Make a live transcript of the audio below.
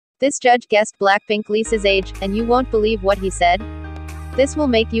This judge guessed Blackpink Lisa's age, and you won't believe what he said. This will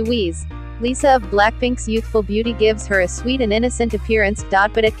make you wheeze. Lisa of Blackpink's youthful beauty gives her a sweet and innocent appearance,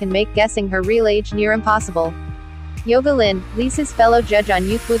 but it can make guessing her real age near impossible. Yoga Lin, Lisa's fellow judge on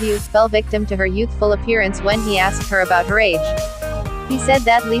Youth With You, fell victim to her youthful appearance when he asked her about her age. He said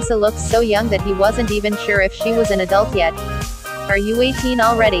that Lisa looked so young that he wasn't even sure if she was an adult yet. Are you 18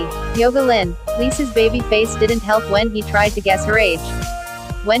 already? Yoga Lin, Lisa's baby face didn't help when he tried to guess her age.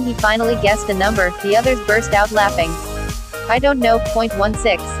 When he finally guessed a number, the others burst out laughing. I don't know,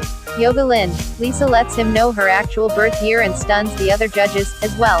 .16. Yoga Lin, Lisa lets him know her actual birth year and stuns the other judges,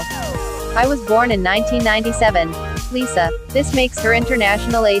 as well. I was born in 1997. Lisa, this makes her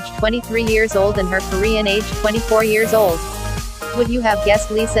international age 23 years old and her Korean age 24 years old. Would you have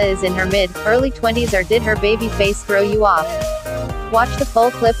guessed Lisa is in her mid-early 20s, or did her baby face throw you off? Watch the full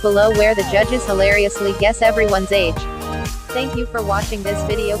clip below where the judges hilariously guess everyone's age. Thank you for watching this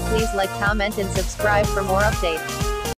video. Please like, comment and subscribe for more updates.